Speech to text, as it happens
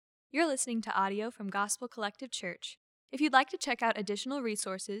You're listening to audio from Gospel Collective Church. If you'd like to check out additional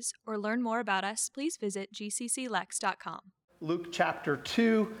resources or learn more about us, please visit gcclex.com. Luke chapter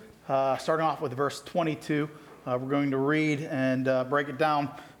 2, starting off with verse 22. We're going to read and break it down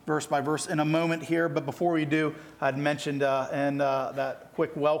verse by verse in a moment here. But before we do, I'd mentioned in that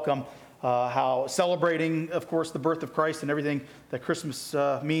quick welcome how celebrating, of course, the birth of Christ and everything that Christmas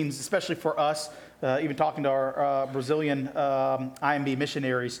means, especially for us, even talking to our Brazilian IMB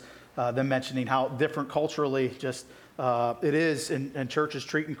missionaries, them mentioning how different culturally just it is in churches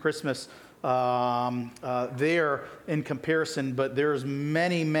treating Christmas there in comparison, but there's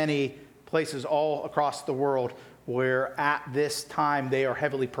many places all across the world where at this time they are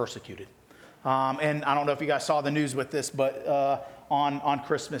heavily persecuted. And I don't know if you guys saw the news with this, but on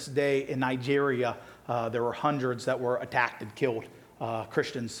Christmas Day in Nigeria, there were hundreds that were attacked and killed,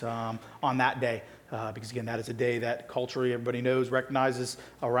 Christians, on that day. Because again, that is a day that culturally everybody knows, recognizes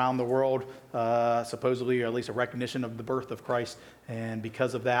around the world, supposedly, or at least a recognition of the birth of Christ. And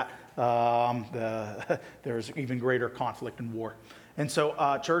because of that, there's even greater conflict and war. And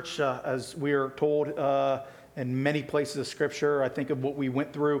so, church, as we are told in many places of Scripture, I think of what we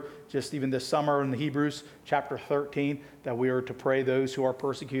went through just even this summer in the Hebrews chapter 13, that we are to pray those who are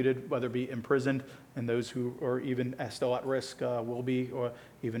persecuted, whether it be imprisoned, and those who are even still at risk will be, or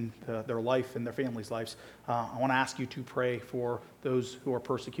even their life and their families' lives. I want to ask you to pray for those who are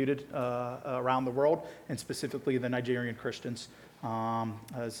persecuted around the world, and specifically the Nigerian Christians,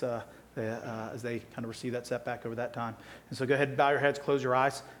 as they kind of receive that setback over that time. And so go ahead and bow your heads, close your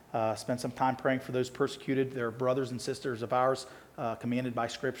eyes, spend some time praying for those persecuted. They're brothers and sisters of ours, commanded by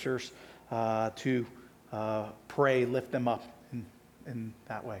Scriptures to pray, lift them up in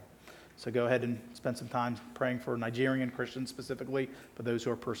that way. So go ahead and spend some time praying for Nigerian Christians specifically, but those who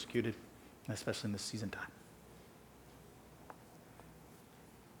are persecuted, especially in this season time.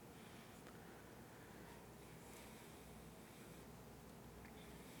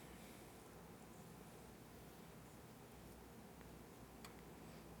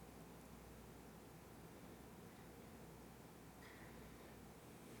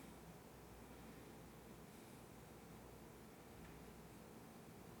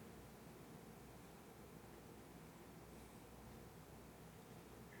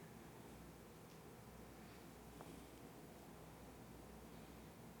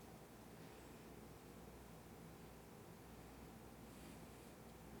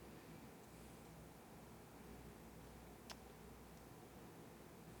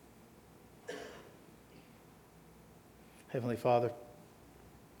 Heavenly Father,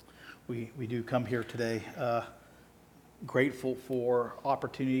 we do come here today grateful for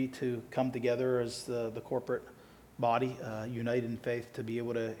opportunity to come together as the corporate body, united in faith, to be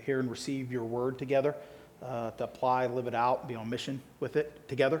able to hear and receive your word together, to apply, live it out, be on mission with it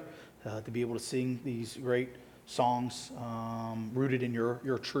together, to be able to sing these great songs rooted in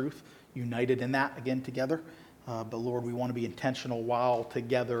your truth, united in that again together. But Lord, we want to be intentional while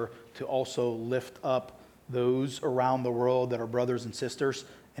together to also lift up those around the world that are brothers and sisters,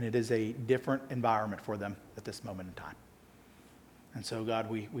 and it is a different environment for them at this moment in time. And so, God,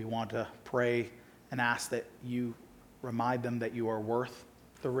 we want to pray and ask that you remind them that you are worth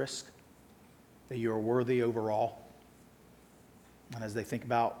the risk, that you are worthy overall. And as they think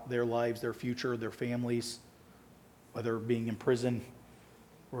about their lives, their future, their families, whether being in prison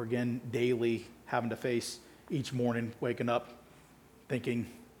or again daily having to face each morning, waking up, thinking,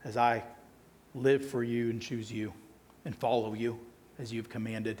 as I live for you and choose you and follow you as you've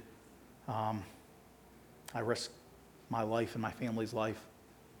commanded, I risk my life and my family's life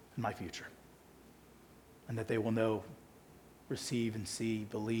and my future. And that they will know, receive, and see,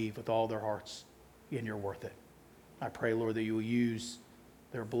 believe with all their hearts, and you're worth it. I pray, Lord, that you will use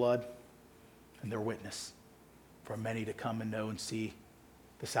their blood and their witness for many to come and know and see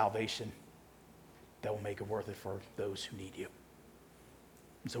the salvation that will make it worth it for those who need you.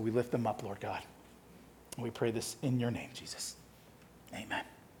 And so we lift them up, Lord God. And we pray this in your name, Jesus. Amen.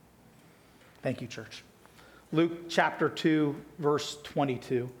 Thank you, church. Luke chapter 2, verse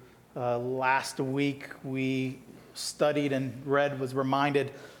 22. Last week we studied and read, was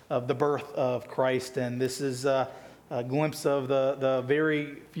reminded of the birth of Christ. And this is a glimpse of the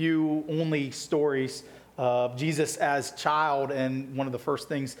very few only stories of Jesus as child, and one of the first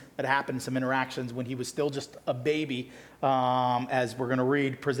things that happened, some interactions when he was still just a baby, as we're going to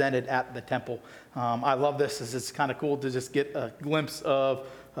read, presented at the temple. I love this, as it's kind of cool to just get a glimpse of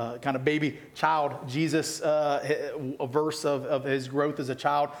kind of baby child Jesus, a verse of his growth as a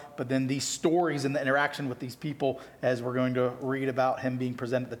child, but then these stories and the interaction with these people as we're going to read about him being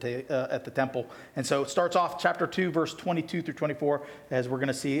presented at the temple. And so it starts off chapter 2, verse 22 through 24, as we're going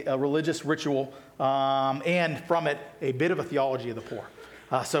to see a religious ritual and from it a bit of a theology of the poor.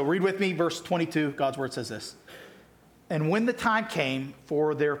 So read with me, verse 22. God's word says this. And when the time came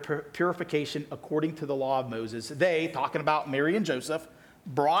for their purification according to the law of Moses, they, talking about Mary and Joseph,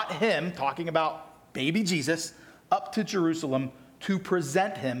 brought him, talking about baby Jesus, up to Jerusalem to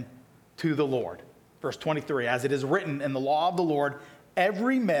present him to the Lord. Verse 23, as it is written in the law of the Lord,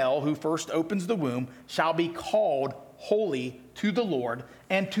 every male who first opens the womb shall be called holy to the Lord,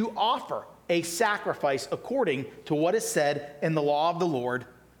 and to offer a sacrifice according to what is said in the law of the Lord,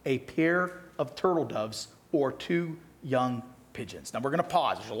 a pair of turtle doves or two young pigeons. Now we're going to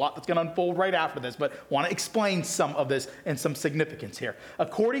pause. There's a lot that's going to unfold right after this, but want to explain some of this and some significance here.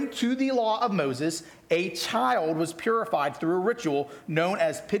 According to the law of Moses, a child was purified through a ritual known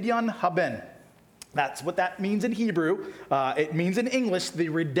as Pidyon Haben. That's what that means in Hebrew. It means in English, the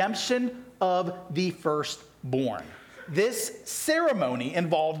redemption of the firstborn. This ceremony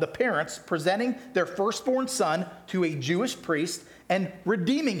involved the parents presenting their firstborn son to a Jewish priest and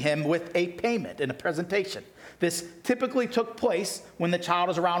redeeming him with a payment and a presentation. This typically took place when the child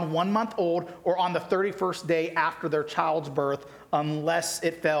is around 1 month old or on the 31st day after their child's birth, unless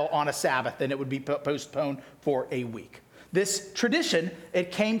it fell on a Sabbath, then it would be postponed for a week. This tradition,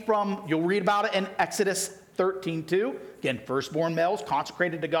 it came from, you'll read about it in Exodus 13:2. Again, firstborn males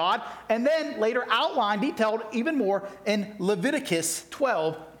consecrated to God, and then later outlined, detailed even more in Leviticus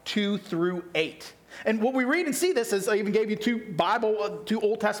 12:2 through 8. And what we read and see this is, I even gave you two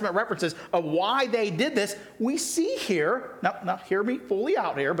Old Testament references of why they did this. We see here, now hear me fully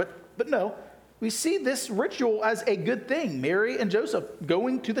out here, but no, we see this ritual as a good thing. Mary and Joseph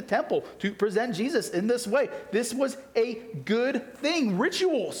going to the temple to present Jesus in this way. This was a good thing.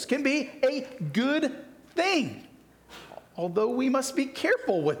 Rituals can be a good thing, although we must be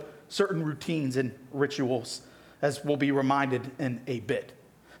careful with certain routines and rituals, as we'll be reminded in a bit.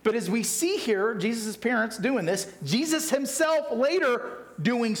 But as we see here, Jesus' parents doing this, Jesus himself later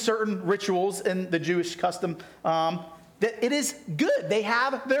doing certain rituals in the Jewish custom, that it is good. They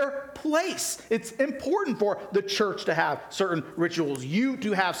have their place. It's important for the church to have certain rituals, you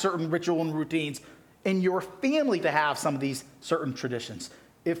to have certain ritual and routines, and your family to have some of these certain traditions,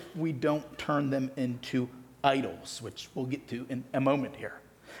 if we don't turn them into idols, which we'll get to in a moment here.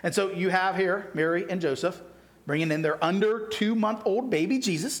 And so you have here Mary and Joseph bringing in their under 2 month old baby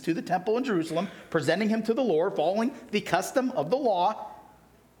Jesus to the temple in Jerusalem, presenting him to the Lord, following the custom of the law.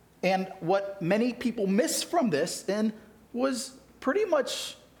 And what many people miss from this and was pretty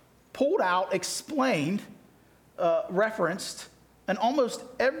much pulled out, explained, referenced in almost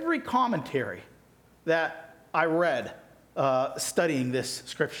every commentary that I read studying this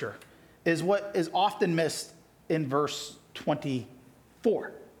scripture, is what is often missed in verse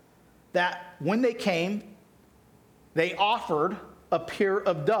 24. That when they came, they offered a pair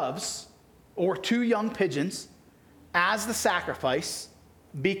of doves or two young pigeons as the sacrifice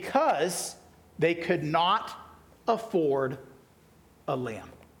because they could not afford a lamb.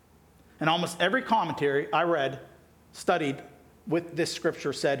 And almost every commentary I read, studied with this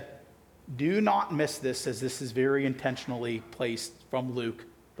scripture said, do not miss this, as this is very intentionally placed from Luke,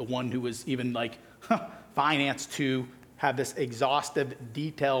 the one who was even financed to have this exhaustive,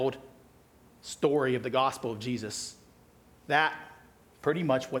 detailed story of the gospel of Jesus. That, pretty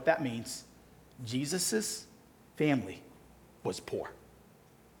much what that means, Jesus' family was poor.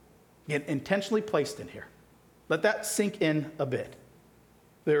 Again, intentionally placed in here. Let that sink in a bit.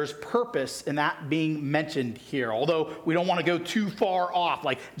 There's purpose in that being mentioned here, although we don't want to go too far off,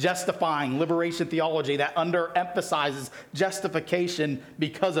 like justifying liberation theology that underemphasizes justification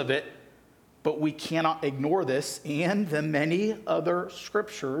because of it. But we cannot ignore this and the many other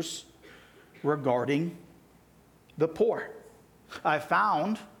scriptures regarding the poor. I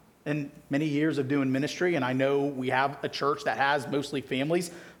found in many years of doing ministry, and I know we have a church that has mostly families,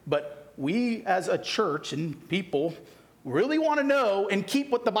 but we as a church and people really want to know and keep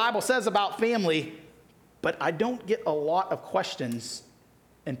what the Bible says about family, but I don't get a lot of questions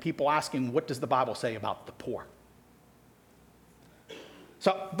and people asking, what does the Bible say about the poor?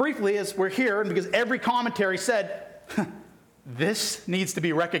 So briefly, as we're here, and because every commentary said, this needs to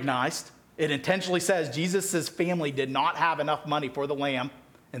be recognized. It intentionally says Jesus' family did not have enough money for the lamb,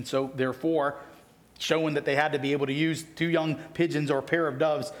 and so therefore, showing that they had to be able to use two young pigeons or a pair of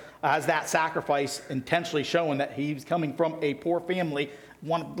doves as that sacrifice, intentionally showing that he's coming from a poor family. I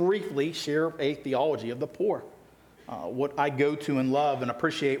want to briefly share a theology of the poor. What I go to and love and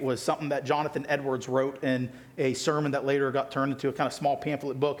appreciate was something that Jonathan Edwards wrote in a sermon that later got turned into a kind of small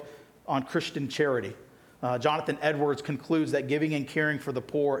pamphlet book on Christian charity. Jonathan Edwards concludes that giving and caring for the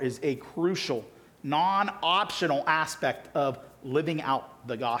poor is a crucial, non-optional aspect of living out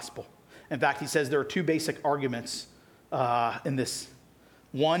the gospel. In fact, he says there are two basic arguments in this.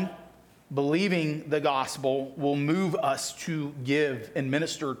 One, believing the gospel will move us to give and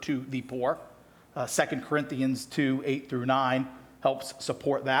minister to the poor. 2 Corinthians 2, 8 through 9 helps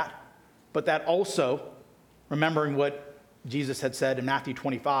support that. But that also, remembering what Jesus had said in Matthew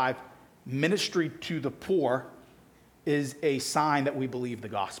 25, ministry to the poor is a sign that we believe the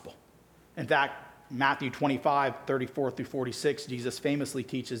gospel. In fact, Matthew 25, 34 through 46, Jesus famously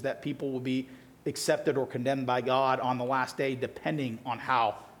teaches that people will be accepted or condemned by God on the last day depending on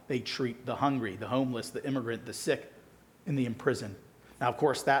how they treat the hungry, the homeless, the immigrant, the sick, and the imprisoned. Now, of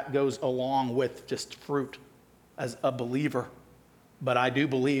course, that goes along with just fruit as a believer. But I do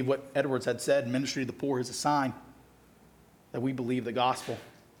believe what Edwards had said, ministry to the poor is a sign that we believe the gospel.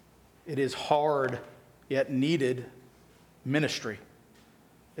 It is hard yet needed ministry.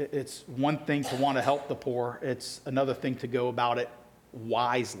 It's one thing to want to help the poor. It's another thing to go about it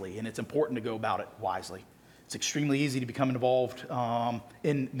wisely, and it's important to go about it wisely. It's extremely easy to become involved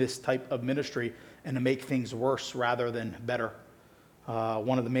in this type of ministry and to make things worse rather than better.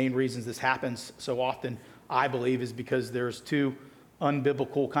 One of the main reasons this happens so often, I believe, is because there's two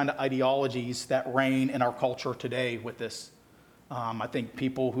unbiblical kind of ideologies that reign in our culture today with this. I think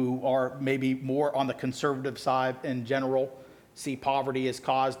people who are maybe more on the conservative side in general see poverty as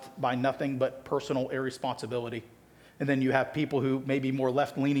caused by nothing but personal irresponsibility. And then you have people who may be more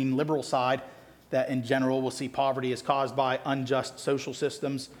left-leaning liberal side that in general will see poverty as caused by unjust social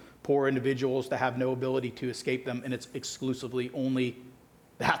systems, poor individuals that have no ability to escape them, and it's exclusively only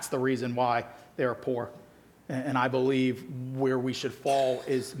that's the reason why they're poor. And I believe where we should fall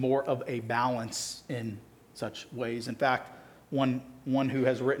is more of a balance in such ways. In fact, one who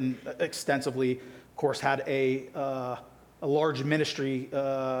has written extensively, of course, had a large ministry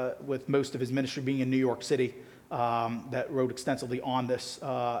with most of his ministry being in New York City that wrote extensively on this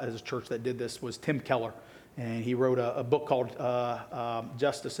as a church that did this was Tim Keller. And he wrote a book called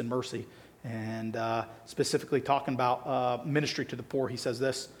Justice and Mercy, and specifically talking about ministry to the poor. He says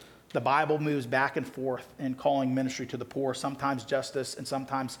this: the Bible moves back and forth in calling ministry to the poor, sometimes justice and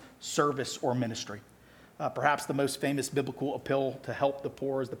sometimes service or ministry. Perhaps the most famous biblical appeal to help the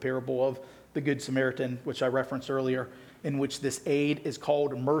poor is the parable of the Good Samaritan, which I referenced earlier, in which this aid is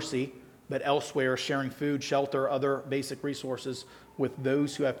called mercy, but elsewhere sharing food, shelter, other basic resources with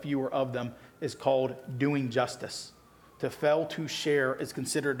those who have fewer of them is called doing justice. To fail to share is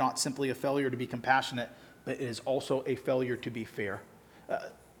considered not simply a failure to be compassionate, but it is also a failure to be fair.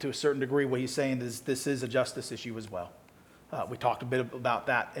 To a certain degree, what he's saying is this is a justice issue as well. We talked a bit about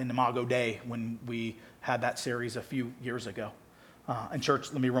that in Imago Dei when we had that series a few years ago. And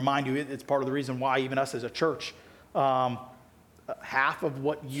church, let me remind you, it's part of the reason why even us as a church, half of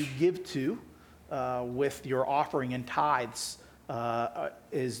what you give to with your offering and tithes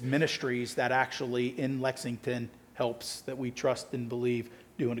is ministries that actually in Lexington helps, that we trust and believe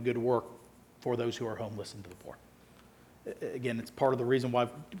doing a good work for those who are homeless and to the poor. Again, it's part of the reason why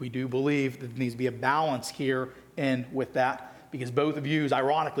we do believe that there needs to be a balance here and with that, because both of you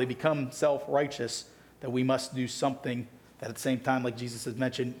ironically become self-righteous, that we must do something that at the same time, like Jesus has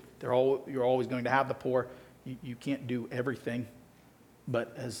mentioned, you're always going to have the poor. You can't do everything,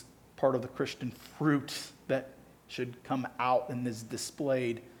 but as part of the Christian fruit that should come out and is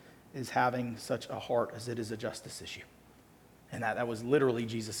displayed is having such a heart as it is a justice issue. And that was literally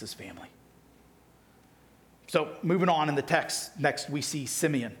Jesus' family. So moving on in the text, next we see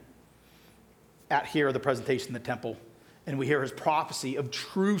Simeon at here the presentation in the temple, and we hear his prophecy of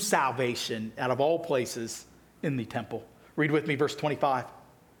true salvation out of all places in the temple. Read with me verse 25.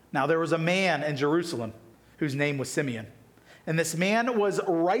 Now there was a man in Jerusalem whose name was Simeon, and this man was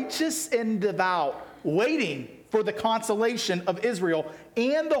righteous and devout, waiting for the consolation of Israel,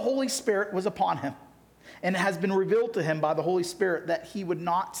 and the Holy Spirit was upon him. And it has been revealed to him by the Holy Spirit that he would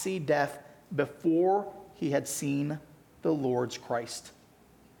not see death before he had seen the Lord's Christ.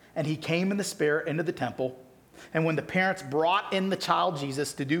 And he came in the Spirit into the temple, and when the parents brought in the child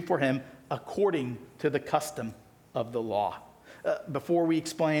Jesus to do for him according to the custom of the law. Before we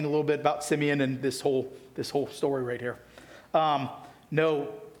explain a little bit about Simeon and this whole story right here, know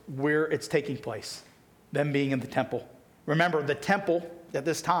where it's taking place, them being in the temple. Remember, the temple at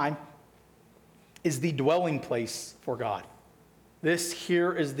this time is the dwelling place for God. This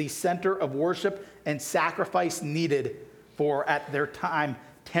here is the center of worship and sacrifice needed for, at their time,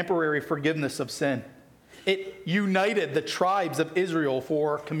 temporary forgiveness of sin. It united the tribes of Israel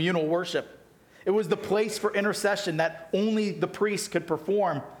for communal worship. It was the place for intercession that only the priest could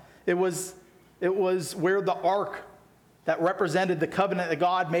perform. It was where the ark that represented the covenant that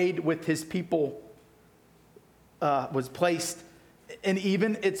God made with his people was placed. And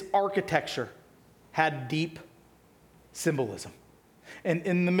even its architecture had deep symbolism. And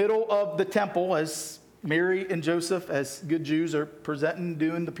in the middle of the temple, as Mary and Joseph, as good Jews, are presenting,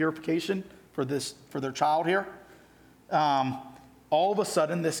 doing the purification for their child here, all of a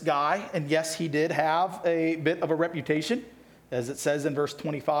sudden this guy, and yes, he did have a bit of a reputation, as it says in verse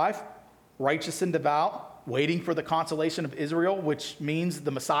 25, righteous and devout, waiting for the consolation of Israel, which means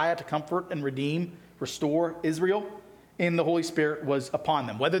the Messiah to comfort and redeem, restore Israel, and the Holy Spirit was upon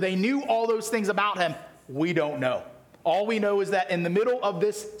them. Whether they knew all those things about him, we don't know. All we know is that in the middle of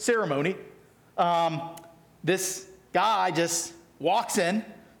this ceremony, this guy just walks in,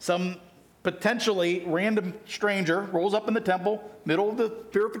 some potentially random stranger rolls up in the temple, middle of the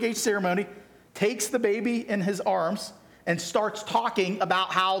purification ceremony, takes the baby in his arms, and starts talking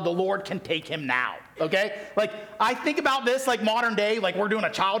about how the Lord can take him now, okay? Like, I think about this like modern day, like we're doing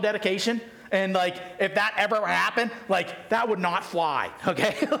a child dedication, and like, if that ever happened, like, that would not fly,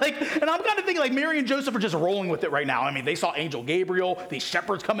 okay? And I'm kind of thinking like Mary and Joseph are just rolling with it right now. I mean, they saw Angel Gabriel, these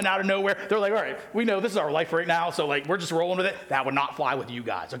shepherds coming out of nowhere. They're like, all right, we know this is our life right now, so like, we're just rolling with it. That would not fly with you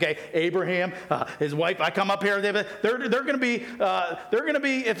guys, okay? Abraham, his wife, I come up here, they're gonna be,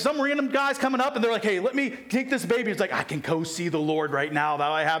 if some random guy's coming up and they're like, hey, let me take this baby. It's like, I can go see the Lord right now that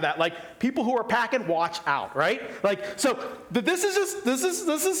I have that. Like, people who are packing, watch out, right? Like, so this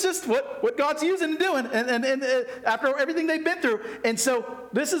is just what God's using and doing, and after everything they've been through. And so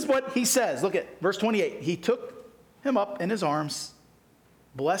this is what he says. Look at verse 28. He took him up in his arms,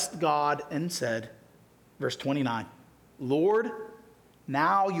 blessed God, and said, verse 29, Lord,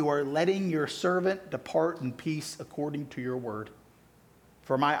 now you are letting your servant depart in peace according to your word.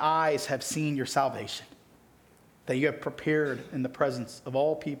 For my eyes have seen your salvation, that you have prepared in the presence of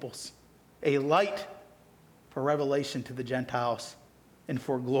all peoples a light for revelation to the Gentiles, and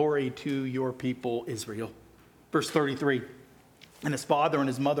for glory to your people Israel. Verse 33, and his father and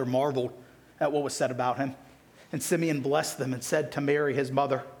his mother marveled at what was said about him. And Simeon blessed them and said to Mary, his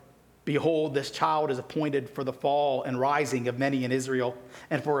mother, behold, this child is appointed for the fall and rising of many in Israel,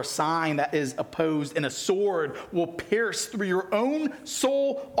 and for a sign that is opposed, and a sword will pierce through your own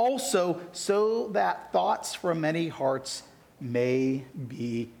soul also, so that thoughts from many hearts may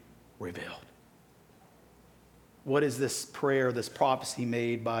be revealed. What is this prayer, this prophecy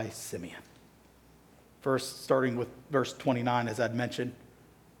made by Simeon? First, starting with verse 29, as I'd mentioned,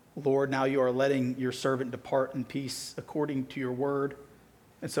 Lord, now you are letting your servant depart in peace according to your word.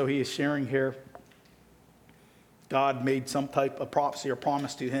 And so he is sharing here, God made some type of prophecy or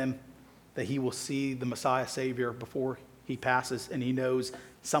promise to him that he will see the Messiah Savior before he passes, and he knows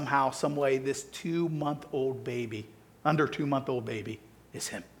somehow, some way, this 2-month-old baby, under 2-month-old baby, is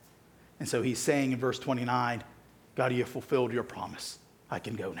him. And so he's saying in verse 29, God, you have fulfilled your promise. I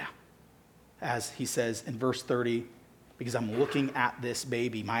can go now. As he says in verse 30, because I'm looking at this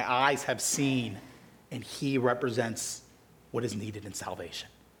baby, my eyes have seen, and he represents what is needed in salvation.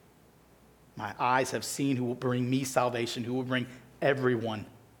 My eyes have seen who will bring me salvation, who will bring everyone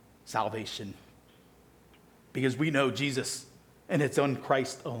salvation. Because we know Jesus, and it's on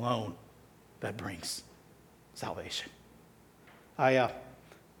Christ alone that brings salvation. I had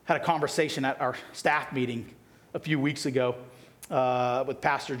a conversation at our staff meeting a few weeks ago with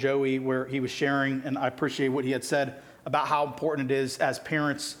Pastor Joey, where he was sharing, and I appreciate what he had said about how important it is as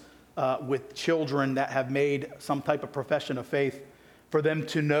parents with children that have made some type of profession of faith, for them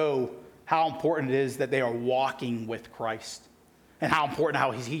to know how important it is that they are walking with Christ. And how important,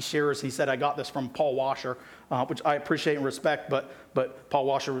 how he shares, he said, I got this from Paul Washer, which I appreciate and respect, but Paul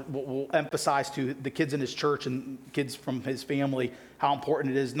Washer will emphasize to the kids in his church and kids from his family how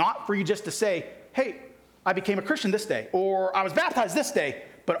important it is, not for you just to say, hey, I became a Christian this day, or I was baptized this day,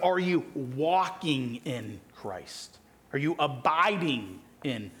 but are you walking in Christ? Are you abiding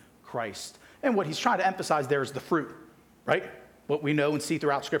in Christ? And what he's trying to emphasize there is the fruit, right? What we know and see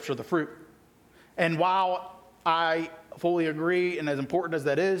throughout Scripture, the fruit. And while I fully agree, and as important as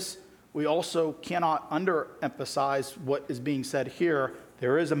that is, we also cannot underemphasize what is being said here.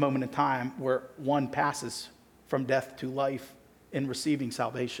 There is a moment in time where one passes from death to life in receiving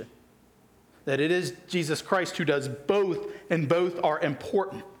salvation. That it is Jesus Christ who does both, and both are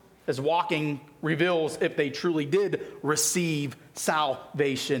important, as walking reveals if they truly did receive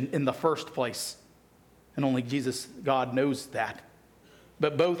salvation in the first place. And only Jesus, God, knows that.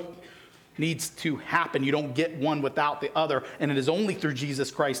 But both needs to happen. You don't get one without the other. And it is only through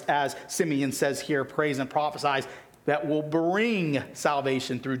Jesus Christ, as Simeon says here, prays and prophesies, that will bring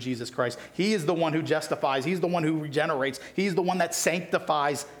salvation through Jesus Christ. He is the one who justifies. He's the one who regenerates. He's the one that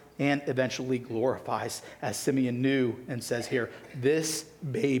sanctifies and eventually glorifies, as Simeon knew and says here, this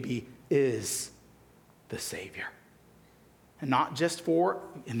baby is the Savior. And not just for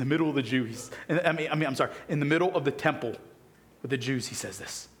in the middle of the Jews. In the middle of the temple with the Jews, he says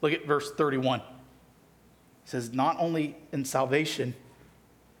this. Look at verse 31. He says, not only in salvation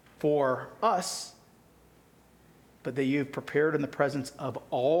for us, but that you've prepared in the presence of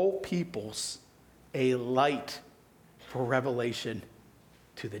all peoples a light for revelation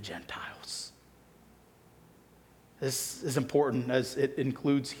to the Gentiles. This is important as it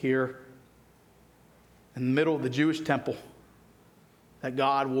includes here in the middle of the Jewish temple that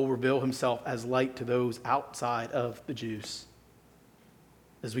God will reveal himself as light to those outside of the Jews.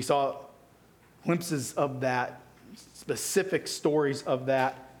 As we saw glimpses of that, specific stories of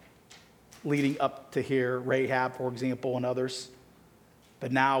that leading up to here, Rahab, for example, and others.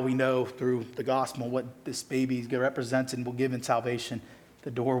 But now we know through the gospel what this baby represents and will give in salvation.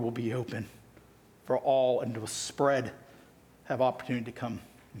 The door will be open for all and to spread, have opportunity to come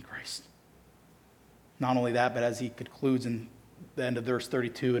in Christ. Not only that, but as he concludes in the end of verse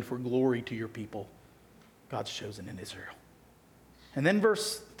 32, and for glory to your people, God's chosen in Israel. And then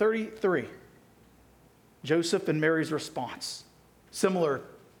verse 33, Joseph and Mary's response, similar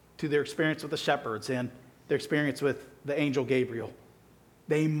to their experience with the shepherds and their experience with the angel Gabriel.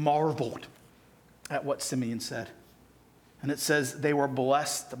 They marveled at what Simeon said. And it says they were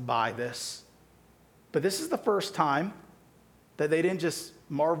blessed by this. But this is the first time that they didn't just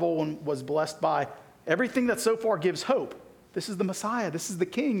marvel and was blessed by everything that so far gives hope. This is the Messiah. This is the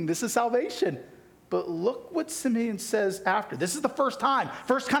King. This is salvation. But look what Simeon says after. This is the first time,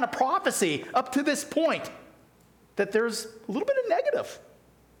 first kind of prophecy up to this point that there's a little bit of negative.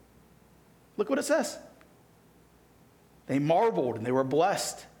 Look what it says. They marveled and they were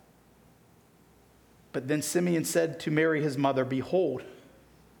blessed. But then Simeon said to Mary, his mother, behold,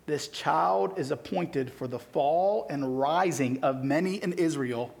 this child is appointed for the fall and rising of many in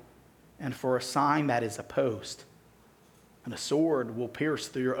Israel, and for a sign that is opposed. And a sword will pierce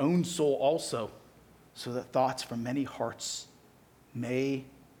through your own soul also, so that thoughts from many hearts may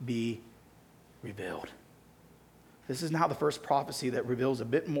be revealed. This is now the first prophecy that reveals a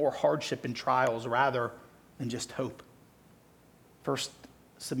bit more hardship and trials rather than just hope. First,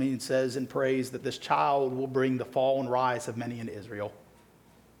 Simeon says and prays that this child will bring the fall and rise of many in Israel.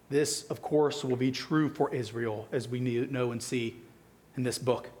 This, of course, will be true for Israel, as we know and see in this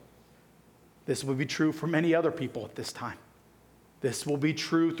book. This will be true for many other people at this time. This will be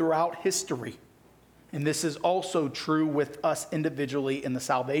true throughout history. And this is also true with us individually in the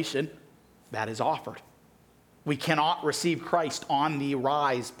salvation that is offered. We cannot receive Christ on the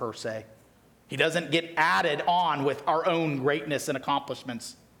rise, per se. He doesn't get added on with our own greatness and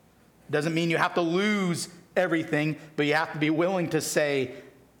accomplishments. It doesn't mean you have to lose everything, but you have to be willing to say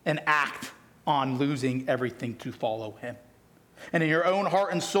and act on losing everything to follow him. And in your own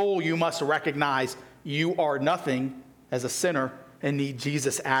heart and soul, you must recognize you are nothing as a sinner and need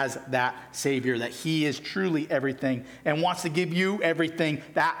Jesus as that Savior, that he is truly everything and wants to give you everything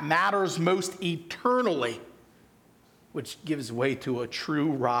that matters most eternally, which gives way to a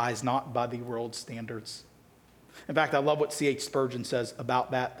true rise, not by the world's standards. In fact, I love what C.H. Spurgeon says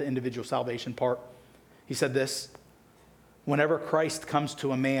about that, the individual salvation part. He said this, whenever Christ comes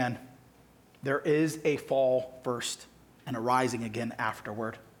to a man, there is a fall first and a rising again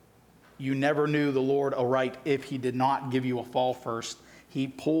afterward. You never knew the Lord aright if he did not give you a fall first. He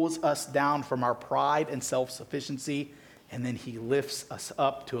pulls us down from our pride and self-sufficiency, and then he lifts us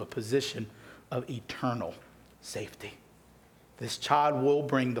up to a position of eternal safety. This child will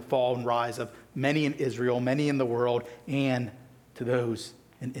bring the fall and rise of many in Israel, many in the world, and to those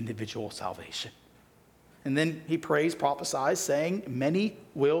in individual salvation. And then he prays, prophesies, saying, many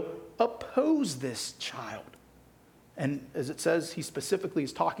will oppose this child. And as it says, he specifically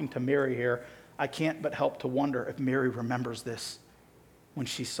is talking to Mary here. I can't but help to wonder if Mary remembers this when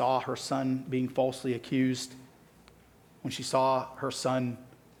she saw her son being falsely accused, when she saw her son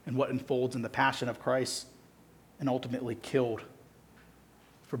and what unfolds in the passion of Christ, and ultimately killed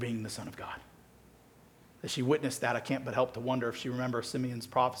for being the Son of God. As she witnessed that, I can't but help to wonder if she remembers Simeon's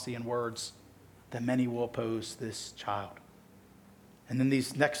prophecy and words that many will oppose this child. And then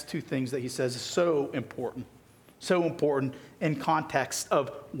these next two things that he says is so important in context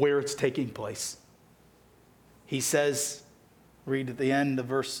of where it's taking place. He says, read at the end of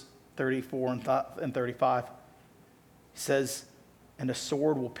verse 34 and 35, he says, and a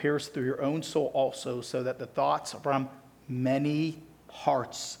sword will pierce through your own soul also, so that the thoughts from many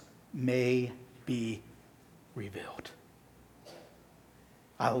hearts may be revealed.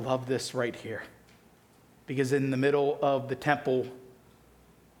 I love this right here, because in the middle of the temple,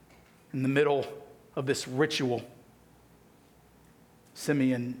 in the middle of this ritual,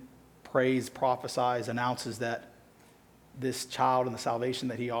 Simeon prays, prophesies, announces that this child and the salvation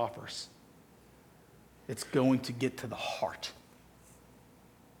that he offers, it's going to get to the heart,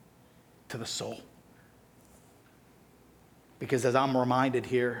 to the soul. Because as I'm reminded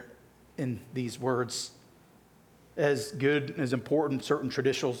here in these words, as good and as important certain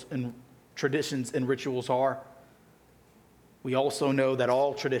traditions and rituals are, we also know that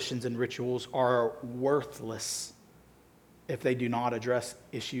all traditions and rituals are worthless if they do not address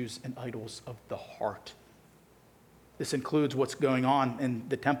issues and idols of the heart. This includes what's going on in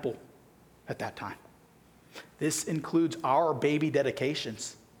the temple at that time. This includes our baby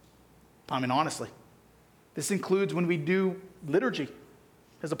dedications. I mean, honestly, this includes when we do liturgy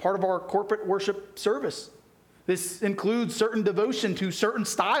as a part of our corporate worship service. This includes certain devotion to certain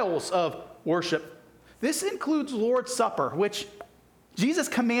styles of worship. This includes Lord's Supper, which Jesus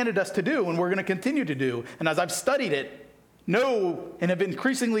commanded us to do, and we're going to continue to do. And as I've studied it, know and have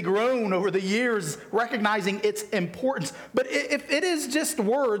increasingly grown over the years, recognizing its importance. But if it is just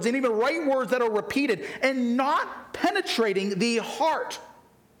words, and even right words that are repeated and not penetrating the heart,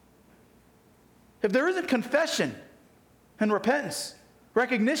 if there isn't confession and repentance,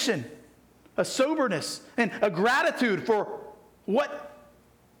 recognition, a soberness, and a gratitude for what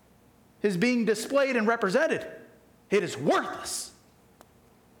is being displayed and represented, it is worthless.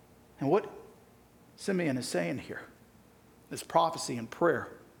 And what Simeon is saying here, this prophecy and prayer,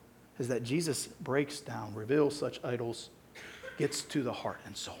 is that Jesus breaks down, reveals such idols, gets to the heart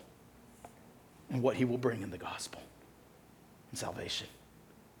and soul, and what he will bring in the gospel and salvation.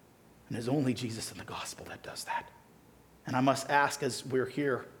 And it's only Jesus in the gospel that does that. And I must ask, as we're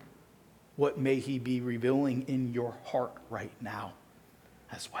here, what may he be revealing in your heart right now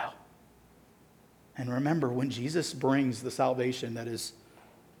as well? And remember, when Jesus brings the salvation that is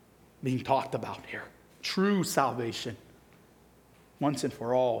being talked about here, true salvation, once and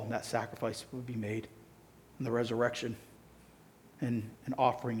for all, and that sacrifice will be made in the resurrection and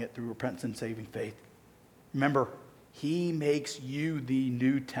offering it through repentance and saving faith. Remember, he makes you the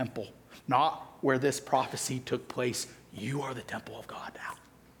new temple, not where this prophecy took place. You are the temple of God now.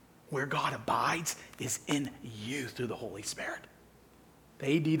 Where God abides is in you through the Holy Spirit.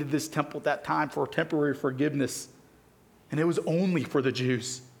 They needed this temple at that time for temporary forgiveness, and it was only for the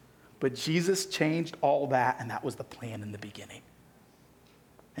Jews. But Jesus changed all that, and that was the plan in the beginning.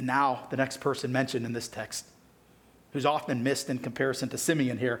 And now, the next person mentioned in this text, who's often missed in comparison to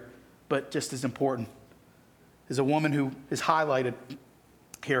Simeon here, but just as important, is a woman who is highlighted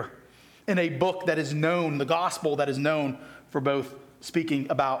here in a book that is known, the gospel that is known for both speaking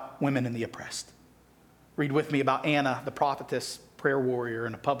about women and the oppressed. Read with me about Anna, the prophetess, prayer warrior,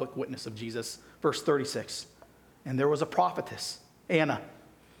 and a public witness of Jesus. Verse 36. And there was a prophetess, Anna,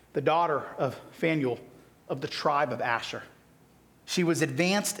 the daughter of Phanuel of the tribe of Asher. She was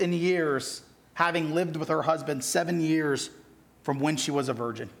advanced in years, having lived with her husband 7 years from when she was a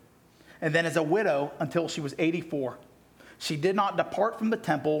virgin. And then as a widow until she was 84. She did not depart from the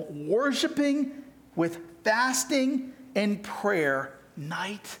temple, worshiping with fasting and prayer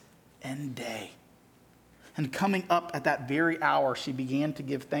night and day. And coming up at that very hour, she began to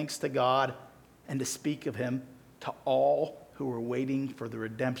give thanks to God and to speak of him to all who were waiting for the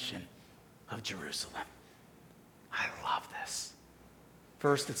redemption of Jerusalem. I love this.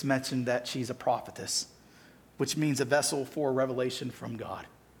 First, it's mentioned that she's a prophetess, which means a vessel for revelation from God.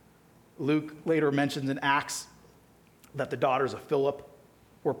 Luke later mentions in Acts that the daughters of Philip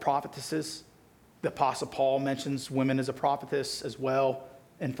were prophetesses. The Apostle Paul mentions women as a prophetess as well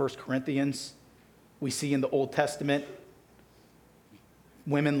in 1 Corinthians. We see in the Old Testament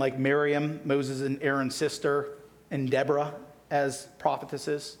women like Miriam, Moses and Aaron's sister, and Deborah as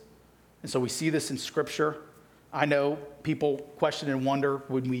prophetesses. And so we see this in Scripture. I know people question and wonder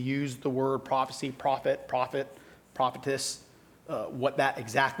when we use the word prophecy, prophet, prophetess, what that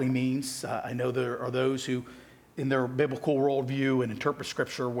exactly means. I know there are those who, in their biblical worldview and interpret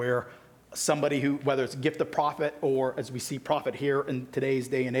Scripture, where somebody who, whether it's a gift of prophet or as we see prophet here in today's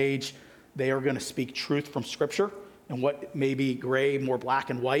day and age, they are going to speak truth from Scripture and what may be gray, more black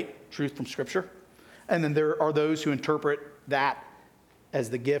and white, truth from Scripture. And then there are those who interpret that as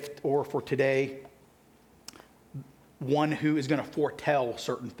the gift, or for today, one who is going to foretell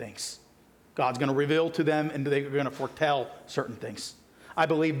certain things. God's going to reveal to them and they're going to foretell certain things. I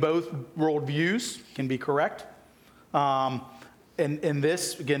believe both worldviews can be correct. And in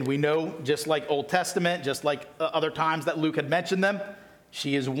this, again, we know, just like Old Testament, just like other times that Luke had mentioned them,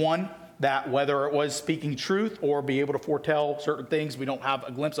 she is one that, whether it was speaking truth or be able to foretell certain things, we don't have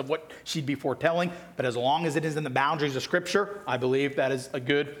a glimpse of what she'd be foretelling. But as long as it is in the boundaries of Scripture, I believe that is a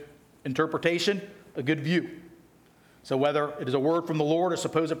good interpretation, a good view. So whether it is a word from the Lord or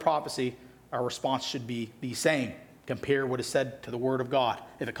supposed prophecy, our response should be the same. Compare what is said to the Word of God.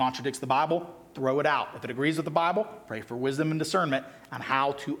 If it contradicts the Bible, throw it out. If it agrees with the Bible, pray for wisdom and discernment on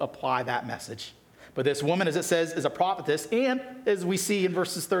how to apply that message. But this woman, as it says, is a prophetess, and as we see in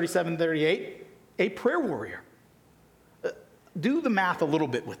verses 37 and 38, a prayer warrior. Do the math a little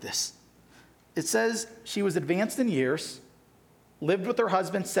bit with this. It says she was advanced in years, lived with her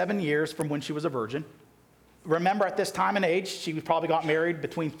husband 7 years from when she was a virgin. Remember, at this time and age, she probably got married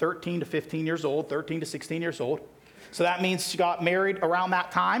between 13 to 15 years old, 13 to 16 years old. So that means she got married around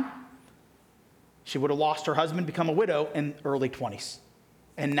that time. She would have lost her husband, become a widow in early 20s.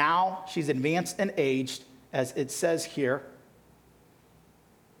 And now she's advanced and aged, as it says here,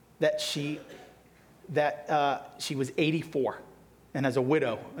 that she was 84 and as a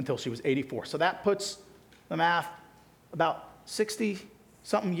widow until she was 84. So that puts the math about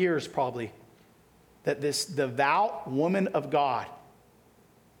 60-something years probably that this devout woman of God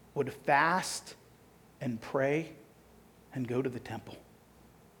would fast and pray and go to the temple.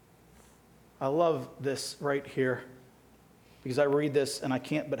 I love this right here because I read this and I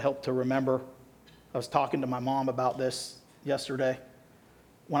can't but help to remember. I was talking to my mom about this yesterday.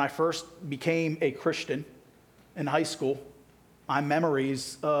 When I first became a Christian in high school, my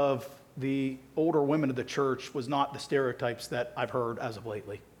memories of the older women of the church was not the stereotypes that I've heard as of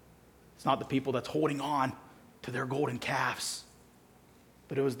lately. It's not the people that's holding on to their golden calves,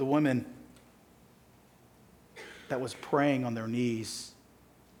 but it was the women that was praying on their knees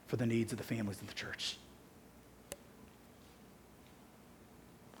for the needs of the families of the church.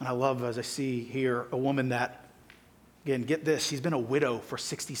 And I love, as I see here, a woman that, again, get this, she's been a widow for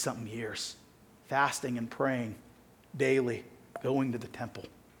 60-something years, fasting and praying daily, going to the temple,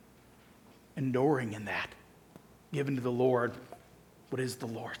 enduring in that, giving to the Lord what is the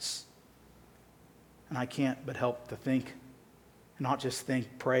Lord's. And I can't but help to think, and not just think,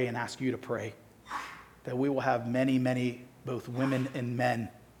 pray and ask you to pray, that we will have many, many, both women and men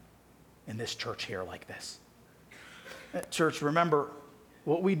in this church here like this. Church, remember,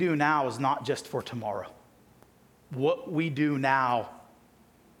 what we do now is not just for tomorrow. What we do now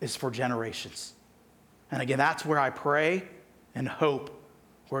is for generations. And again, that's where I pray and hope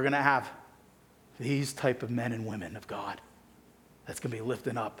we're going to have these type of men and women of God that's going to be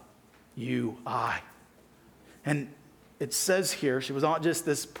lifting up you, I. And it says here, she was not just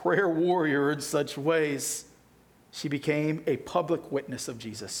this prayer warrior in such ways. She became a public witness of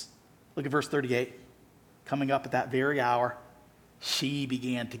Jesus. Look at verse 38. Coming up at that very hour, she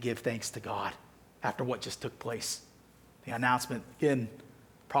began to give thanks to God after what just took place. The announcement, again,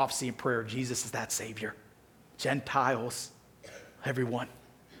 prophecy and prayer, Jesus is that Savior. Gentiles, everyone.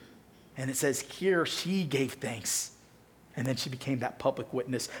 And it says here, she gave thanks. And then she became that public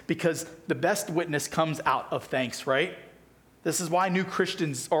witness, because the best witness comes out of thanks, right? This is why new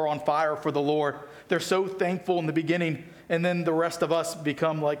Christians are on fire for the Lord. They're so thankful in the beginning, and then the rest of us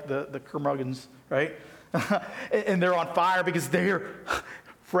become like the curmudgeons, right? And they're on fire because they're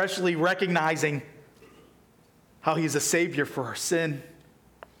freshly recognizing how he's a Savior for our sin.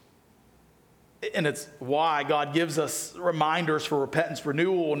 And it's why God gives us reminders for repentance,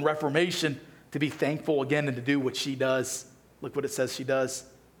 renewal, and reformation, to be thankful again and to do what she does. Look what it says she does.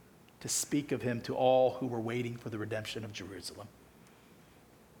 To speak of him to all who were waiting for the redemption of Jerusalem.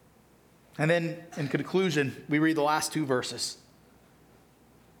 And then in conclusion, we read the last two verses.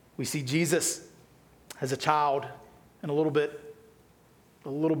 We see Jesus as a child and a little bit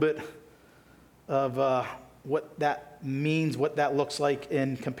of what that means, what that looks like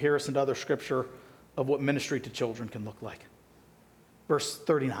in comparison to other scripture of what ministry to children can look like. Verse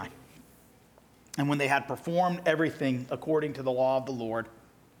 39. And when they had performed everything according to the law of the Lord,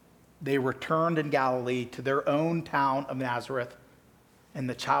 they returned in Galilee to their own town of Nazareth. And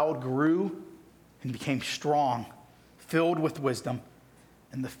the child grew and became strong, filled with wisdom,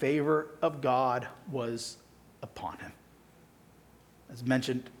 and the favor of God was upon him. As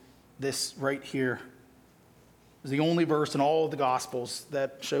mentioned, this right here is the only verse in all of the Gospels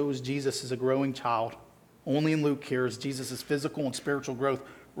that shows Jesus as a growing child. Only in Luke here is Jesus' physical and spiritual growth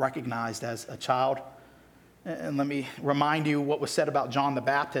recognized as a child. And let me remind you what was said about John the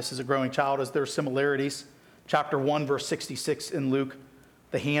Baptist as a growing child, as there are similarities. Chapter 1, verse 66 in Luke,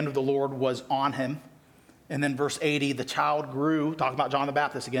 the hand of the Lord was on him. And then verse 80, the child grew, talking about John the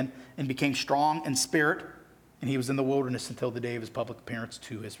Baptist again, and became strong in spirit, and he was in the wilderness until the day of his public appearance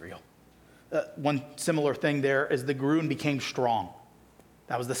to Israel. One similar thing there is the grew and became strong.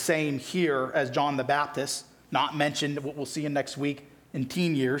 That was the same here as John the Baptist, not mentioned, what we'll see in next week, in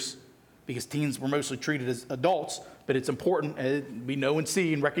teen years, because teens were mostly treated as adults, but it's important, we know and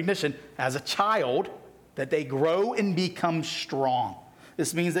see in recognition, as a child, that they grow and become strong.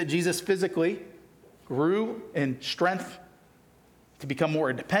 This means that Jesus physically grew in strength to become more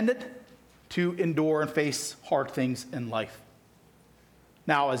independent, to endure and face hard things in life.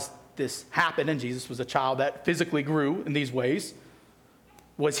 Now, as this happened, and Jesus was a child that physically grew in these ways,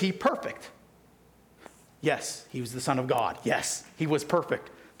 was he perfect? Yes, he was the Son of God. Yes, he was perfect.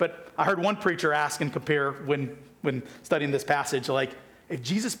 But I heard one preacher ask and compare when studying this passage, like, if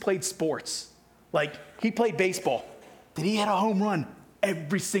Jesus played sports, like he played baseball, did he hit a home run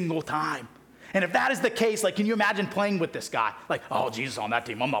every single time? And if that is the case, like, can you imagine playing with this guy? Like, oh, Jesus on that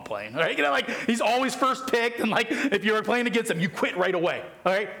team, I'm not playing. Right? You know, like, he's always first picked, and like, if you were playing against him, you quit right away.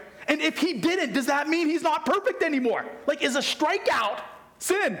 All right? And if he didn't, does that mean he's not perfect anymore? Like, is a strikeout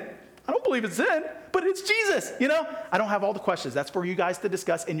sin? I don't believe it's sin, but it's Jesus, you know? I don't have all the questions. That's for you guys to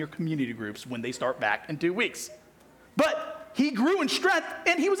discuss in your community groups when they start back in 2 weeks. But he grew in strength,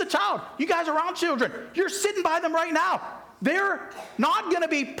 and he was a child. You guys are around children. You're sitting by them right now. They're not going to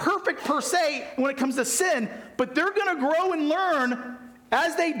be perfect per se when it comes to sin, but they're going to grow and learn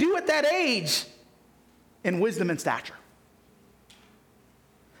as they do at that age in wisdom and stature.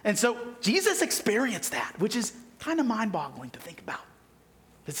 And so Jesus experienced that, which is kind of mind-boggling to think about.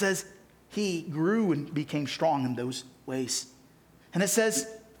 It says he grew and became strong in those ways. And it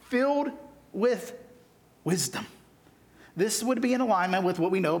says filled with wisdom. This would be in alignment with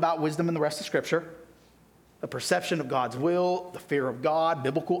what we know about wisdom in the rest of Scripture. A perception of God's will, the fear of God,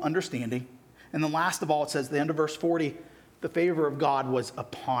 biblical understanding. And then last of all, it says, the end of verse 40, the favor of God was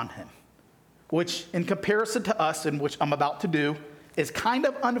upon him. Which, in comparison to us, and which I'm about to do, is kind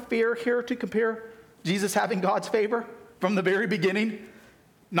of unfair here to compare Jesus having God's favor from the very beginning.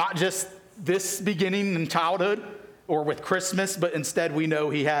 Not just this beginning in childhood or with Christmas, but instead we know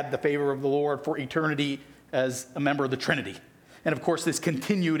he had the favor of the Lord for eternity as a member of the Trinity. And of course, this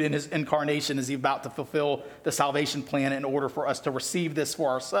continued in his incarnation as he's about to fulfill the salvation plan in order for us to receive this for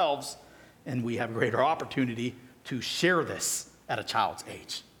ourselves. And we have greater opportunity to share this at a child's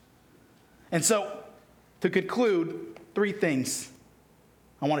age. And so, to conclude, 3 things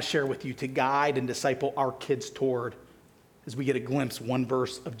I want to share with you to guide and disciple our kids toward as we get a glimpse, one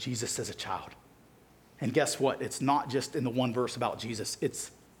verse of Jesus as a child. And guess what? It's not just in the one verse about Jesus.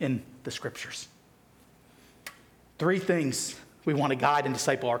 It's in the Scriptures. 3 things we want to guide and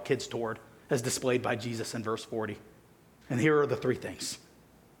disciple our kids toward as displayed by Jesus in verse 40. And here are the 3 things.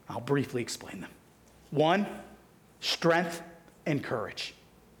 I'll briefly explain them. 1, strength and courage.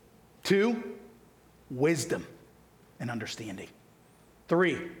 2, wisdom and understanding.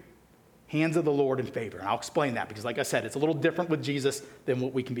 3, hands of the Lord in favor. And I'll explain that because, like I said, it's a little different with Jesus than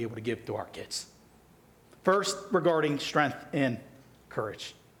what we can be able to give to our kids. First, regarding strength and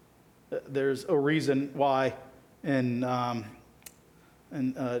courage. There's a reason why in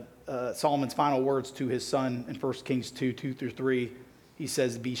Solomon's final words to his son in 1 Kings 2:2-3, he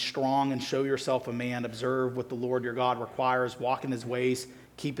says, be strong and show yourself a man. Observe what the Lord your God requires. Walk in his ways.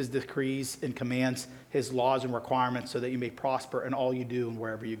 Keep his decrees and commands, his laws and requirements, so that you may prosper in all you do and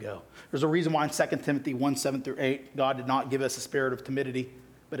wherever you go. There's a reason why in 2 Timothy 1:7-8, God did not give us a spirit of timidity,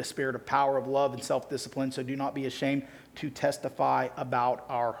 but a spirit of power, of love, and self-discipline. So do not be ashamed to testify about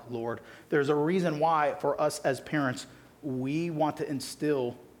our Lord. There's a reason why, for us as parents, we want to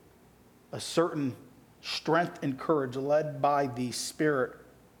instill a certain strength and courage led by the Spirit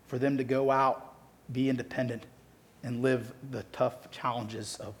for them to go out, be independent, and live the tough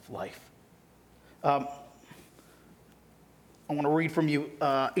challenges of life. I want to read from you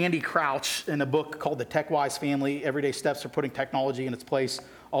Andy Crouch in a book called The Tech-Wise Family, Everyday Steps for Putting Technology in Its Place.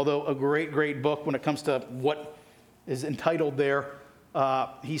 Although a great, great book when it comes to what is entitled there,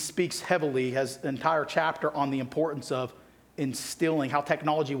 he speaks heavily, has an entire chapter on the importance of instilling how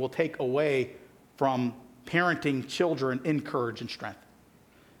technology will take away from parenting children in courage and strength.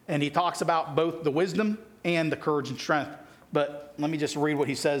 And he talks about both the wisdom and the courage and strength. But let me just read what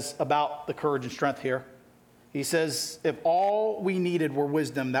he says about the courage and strength here. He says, if all we needed were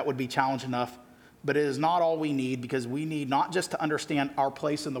wisdom, that would be challenge enough. But it is not all we need, because we need not just to understand our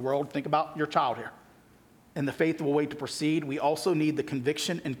place in the world. Think about your child here. And the faithful way to proceed. We also need the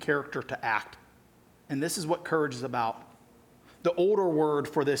conviction and character to act. And this is what courage is about. The older word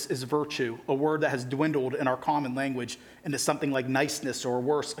for this is virtue, a word that has dwindled in our common language into something like niceness, or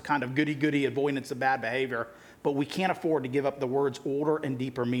worse, a kind of goody-goody avoidance of bad behavior. but we can't afford to give up the word's older and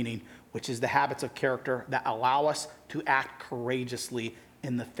deeper meaning, which is the habits of character that allow us to act courageously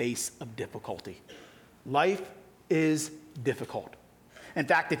in the face of difficulty. Life is difficult. In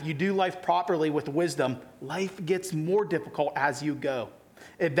fact, if you do life properly with wisdom, life gets more difficult as you go.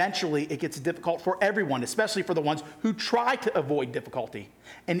 Eventually, it gets difficult for everyone, especially for the ones who try to avoid difficulty.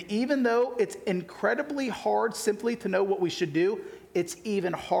 And even though it's incredibly hard simply to know what we should do, it's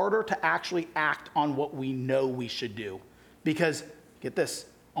even harder to actually act on what we know we should do. Because, get this,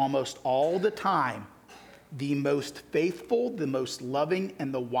 almost all the time, the most faithful, the most loving,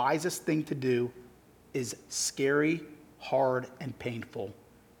 and the wisest thing to do is scary, hard, and painful,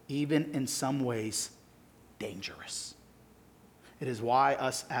 even in some ways, dangerous. It is why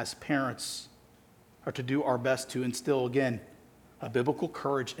us as parents are to do our best to instill, again, a biblical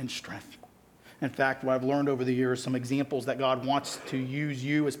courage and strength. In fact, what I've learned over the years, some examples that God wants to use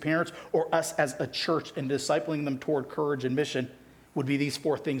you as parents or us as a church in discipling them toward courage and mission would be these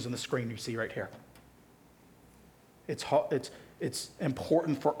 4 things on the screen you see right here. It's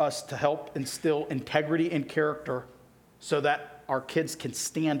important for us to help instill integrity and character so that our kids can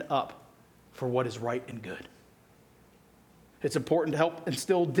stand up for what is right and good. It's important to help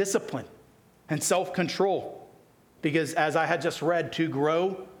instill discipline and self-control because, as I had just read, to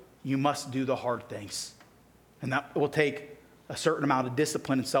grow, you must do the hard things. And that will take a certain amount of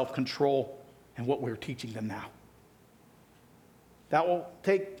discipline and self-control in what we're teaching them now. That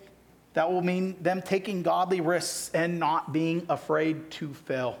will mean them taking godly risks and not being afraid to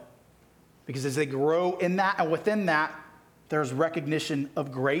fail. Because as they grow in that and within that, there's recognition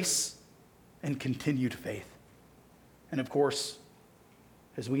of grace and continued faith. And of course,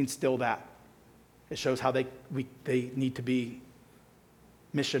 as we instill that, it shows how they need to be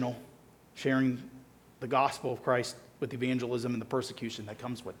missional, sharing the gospel of Christ with evangelism and the persecution that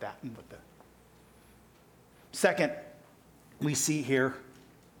comes with that and with that. Second, we see here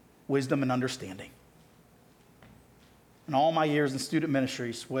wisdom and understanding. In all my years in student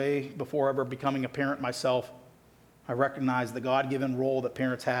ministries, way before ever becoming a parent myself, I recognized the God-given role that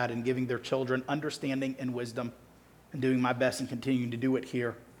parents had in giving their children understanding and wisdom, and doing my best and continuing to do it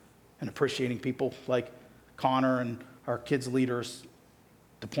here, and appreciating people like Connor and our kids' leaders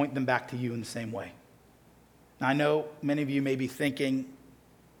to point them back to you in the same way. Now, I know many of you may be thinking,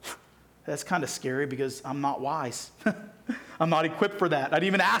 that's kind of scary because I'm not wise. I'm not equipped for that. I didn't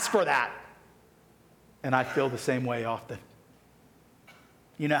even ask for that. And I feel the same way often.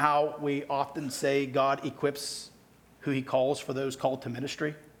 You know how we often say God equips who he calls for those called to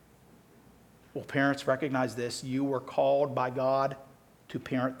ministry? Well, parents, recognize this. You were called by God to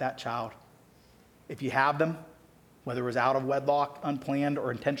parent that child. If you have them, whether it was out of wedlock, unplanned,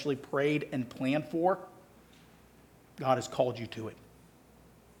 or intentionally prayed and planned for, God has called you to it.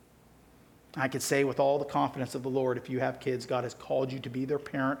 I could say with all the confidence of the Lord, if you have kids, God has called you to be their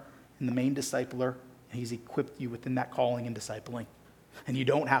parent and the main discipler, and he's equipped you within that calling and discipling. And you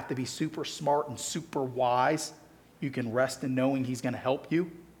don't have to be super smart and super wise. You can rest in knowing he's going to help you.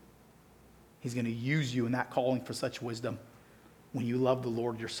 He's going to use you in that calling for such wisdom when you love the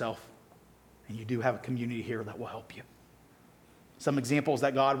Lord yourself. And you do have a community here that will help you. Some examples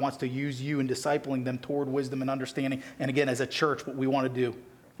that God wants to use you in discipling them toward wisdom and understanding. And again, as a church, what we want to do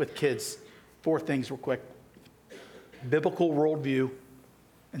with kids. 4 things real quick. Biblical worldview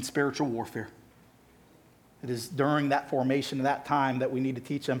and spiritual warfare. It is during that formation of that time that we need to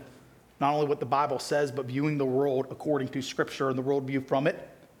teach them not only what the Bible says, but viewing the world according to Scripture and the worldview from it,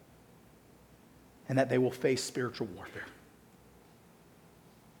 and that they will face spiritual warfare.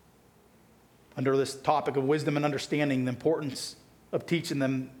 Under this topic of wisdom and understanding, the importance of teaching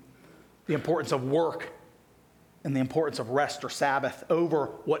them the importance of work and the importance of rest or Sabbath over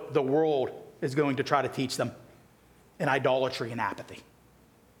what the world is going to try to teach them in idolatry and apathy.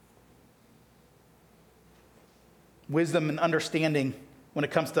 Wisdom and understanding when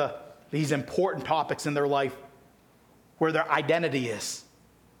it comes to these important topics in their life, where their identity is,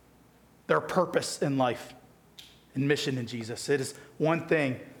 their purpose in life, and mission in Jesus. It is one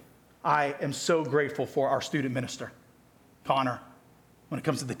thing I am so grateful for our student minister, Connor, when it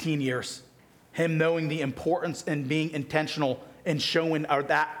comes to the teen years. Him knowing the importance and being intentional and showing at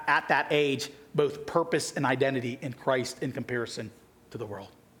that age both purpose and identity in Christ in comparison to the world.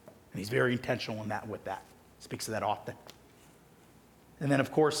 And he's very intentional in that with that. Speaks of that often. And then,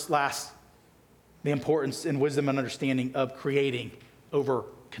 of course, last, the importance in wisdom and understanding of creating over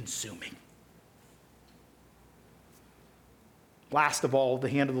consuming. Last of all, the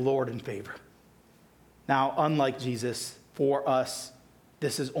hand of the Lord in favor. Now, unlike Jesus, for us,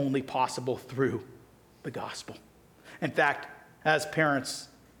 this is only possible through the gospel. In fact, as parents,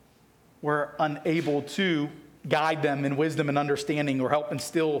 we're unable to guide them in wisdom and understanding, or help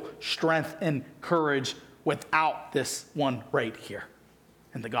instill strength and courage without this one right here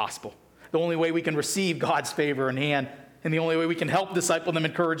in the gospel. The only way we can receive God's favor and hand, and the only way we can help disciple them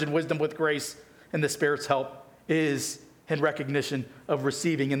in courage and wisdom with grace and the Spirit's help, is in recognition of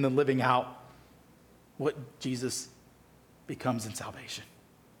receiving and then living out what Jesus becomes in salvation.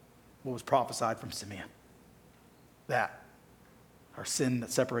 What was prophesied from Simeon. That our sin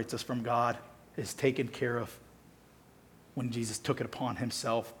that separates us from God is taken care of when Jesus took it upon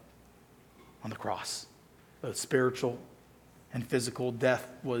himself on the cross. Both spiritual and physical death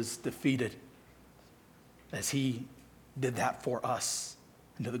was defeated as he did that for us,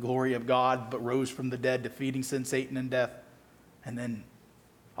 and to the glory of God, but rose from the dead, defeating sin, Satan, and death, and then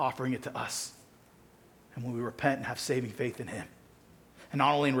offering it to us. And when we repent and have saving faith in him, and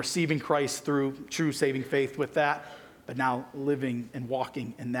not only in receiving Christ through true saving faith with that, but now living and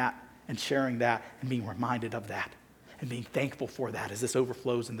walking in that and sharing that and being reminded of that and being thankful for that as this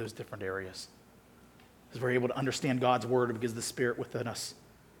overflows in those different areas. As we're able to understand God's word because the Spirit within us,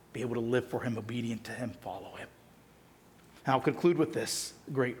 be able to live for him, obedient to him, follow him. And I'll conclude with this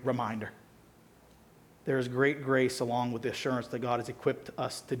great reminder. There is great grace along with the assurance that God has equipped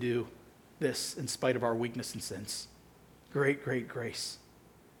us to do this in spite of our weakness and sins. Great, great grace.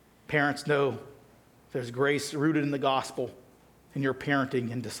 Parents, know there's grace rooted in the gospel in your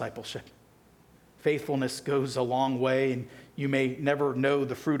parenting and discipleship. Faithfulness goes a long way, and you may never know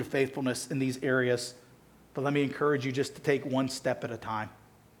the fruit of faithfulness in these areas, but let me encourage you just to take one step at a time.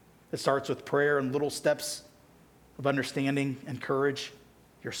 It starts with prayer and little steps of understanding and courage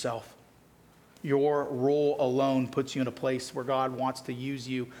yourself. Your role alone puts you in a place where God wants to use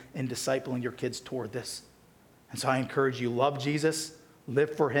you in discipling your kids toward this. And so I encourage you, love Jesus,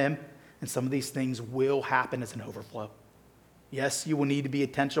 live for him, and some of these things will happen as an overflow. Yes, you will need to be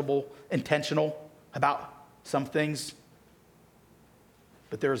intentional about some things,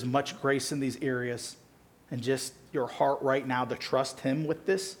 but there is much grace in these areas, and just your heart right now to trust him with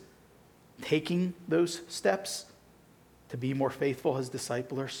this, taking those steps to be more faithful as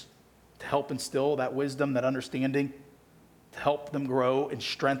disciplers, to help instill that wisdom, that understanding, to help them grow in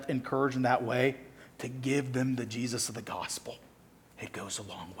strength and courage in that way, to give them the Jesus of the gospel. It goes a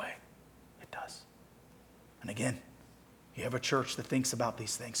long way. It does. And again, you have a church that thinks about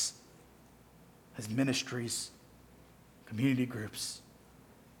these things as ministries, community groups,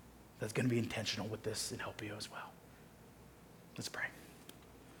 that's going to be intentional with this and help you as well. Let's pray.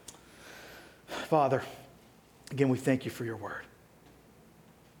 Father, again, we thank you for your word.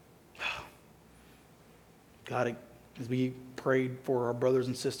 God, as we prayed for our brothers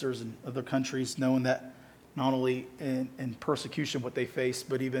and sisters in other countries, knowing that not only in persecution what they face,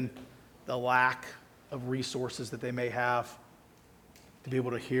 but even the lack of resources that they may have to be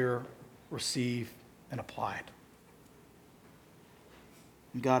able to hear, receive, and apply it.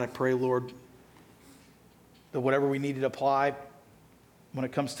 And God, I pray, Lord, that whatever we need to apply when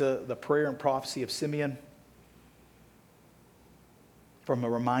it comes to the prayer and prophecy of Simeon, from a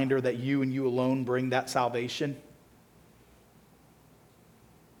reminder that you and you alone bring that salvation,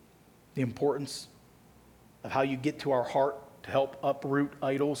 the importance of how you get to our heart to help uproot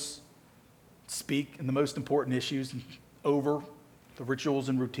idols, speak in the most important issues over the rituals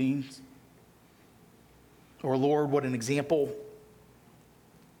and routines. Or Lord, what an example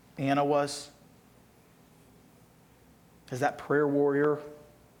Anna was as that prayer warrior,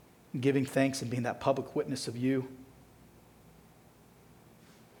 giving thanks and being that public witness of you.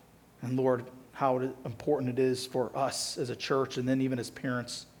 And Lord, how important it is for us as a church and then even as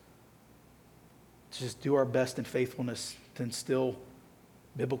parents to just do our best in faithfulness to instill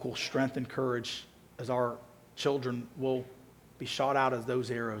biblical strength and courage as our children will be shot out as those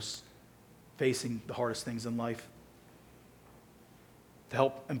arrows facing the hardest things in life. To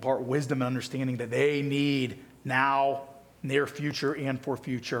help impart wisdom and understanding that they need now, near future, and for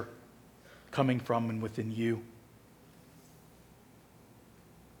future, coming from and within you.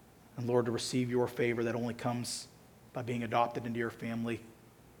 And Lord, to receive your favor that only comes by being adopted into your family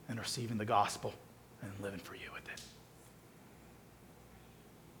and receiving the gospel and living for you with it.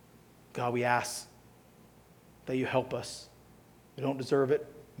 God, we ask that you help us. We don't deserve it.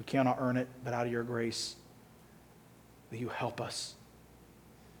 We cannot earn it, but out of your grace, that you help us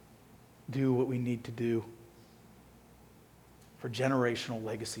do what we need to do for generational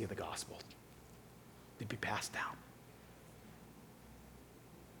legacy of the gospel to be passed down.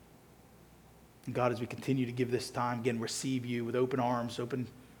 And God, as we continue to give this time, again, receive you with open arms, open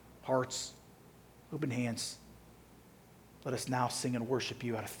hearts, open hands. Let us now sing and worship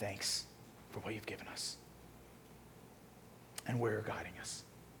you out of thanks for what you've given us and where you're guiding us.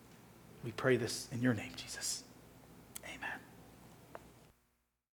 We pray this in your name, Jesus.